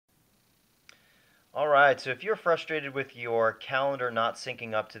All right, so if you're frustrated with your calendar not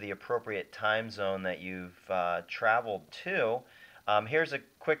syncing up to the appropriate time zone that you've traveled to, here's a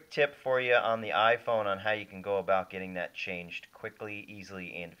quick tip for you on the iPhone on how you can go about getting that changed quickly,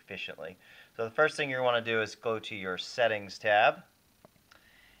 easily, and efficiently. So the first thing you want to do is go to your Settings tab,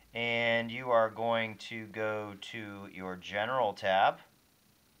 and you are going to go to your General tab,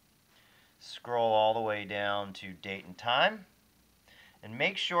 scroll all the way down to Date and Time, and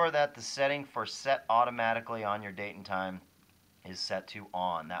make sure that the setting for set automatically on your date and time is set to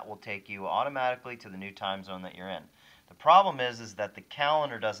on. That will take you automatically to the new time zone that you're in. The problem is that the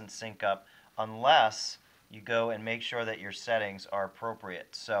calendar doesn't sync up unless you go and make sure that your settings are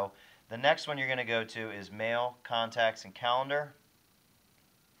appropriate. So the next one you're going to go to is Mail, Contacts, and Calendar.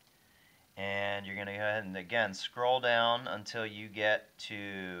 And you're going to go ahead and again scroll down until you get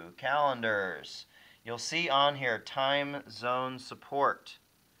to Calendars. You'll see on here time zone support.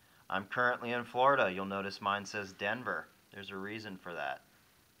 I'm currently in Florida. You'll notice mine says Denver. There's a reason for that.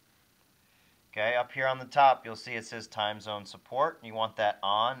 Okay, up here on the top you'll see it says time zone support. You want that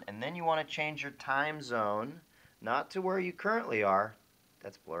on, and then you want to change your time zone, not to where you currently are.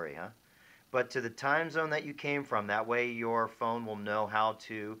 That's blurry, huh? But to the time zone that you came from. That way your phone will know how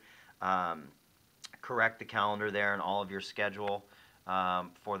to correct the calendar there, and all of your schedule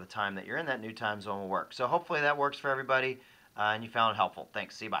for the time that you're in that new time zone will work. So hopefully that works for everybody, and you found it helpful.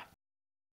 Thanks. See you. Bye.